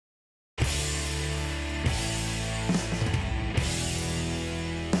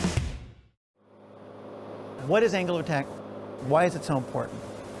What is angle of attack? Why is it so important?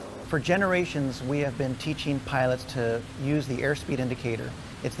 For generations, we have been teaching pilots to use the airspeed indicator.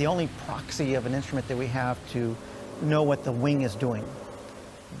 It's the only proxy of an instrument that we have to know what the wing is doing.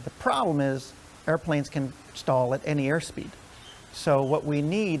 The problem is airplanes can stall at any airspeed. So what we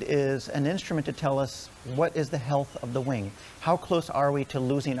need is an instrument to tell us what is the health of the wing. How close are we to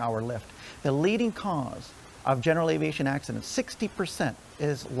losing our lift? The leading cause of general aviation accidents, 60%,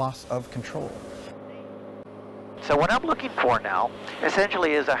 is loss of control. So what I'm looking for now,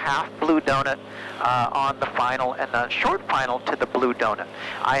 essentially, is a half blue donut on the final and a short final to the blue donut.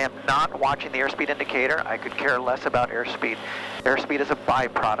 I am not watching the airspeed indicator. I could care less about airspeed. Airspeed is a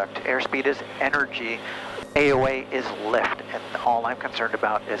byproduct. Airspeed is energy. AOA is lift, and all I'm concerned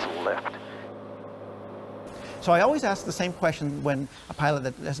about is lift. So I always ask the same question when a pilot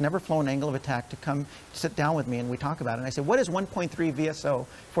that has never flown angle of attack to come sit down with me and we talk about it. And I say, what is 1.3 VSO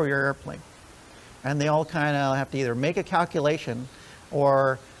for your airplane? And they all kind of have to either make a calculation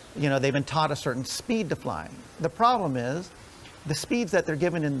or, you know, they've been taught a certain speed to fly. The problem is the speeds that they're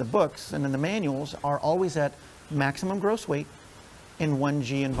given in the books and in the manuals are always at maximum gross weight in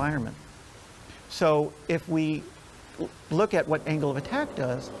 1G environment. So if we look at what angle of attack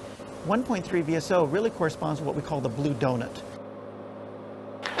does, 1.3 VSO really corresponds to what we call the blue donut.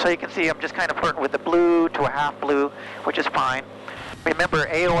 So you can see I'm just kind of flirting with the blue to a half blue, which is fine. Remember,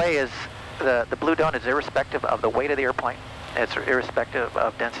 AOA is, the blue donut is irrespective of the weight of the airplane. It's irrespective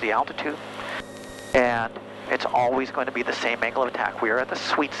of density altitude. And it's always going to be the same angle of attack. We are at the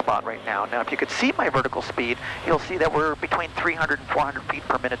sweet spot right now. Now, if you could see my vertical speed, you'll see that we're between 300 and 400 feet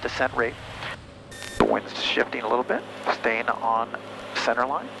per minute descent rate. The wind's shifting a little bit, staying on center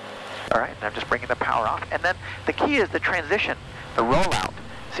line. All right, and I'm just bringing the power off. And then the key is the transition, the rollout.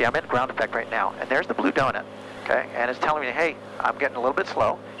 See, I'm in ground effect right now, and there's the blue donut, okay? And it's telling me, hey, I'm getting a little bit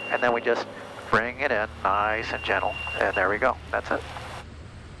slow. And then we just bring it in nice and gentle. And there we go, that's it.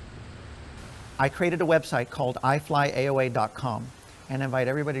 I created a website called iflyaoa.com and invite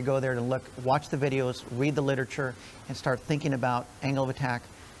everybody to go there to look, watch the videos, read the literature, and start thinking about angle of attack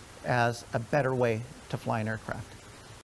as a better way to fly an aircraft.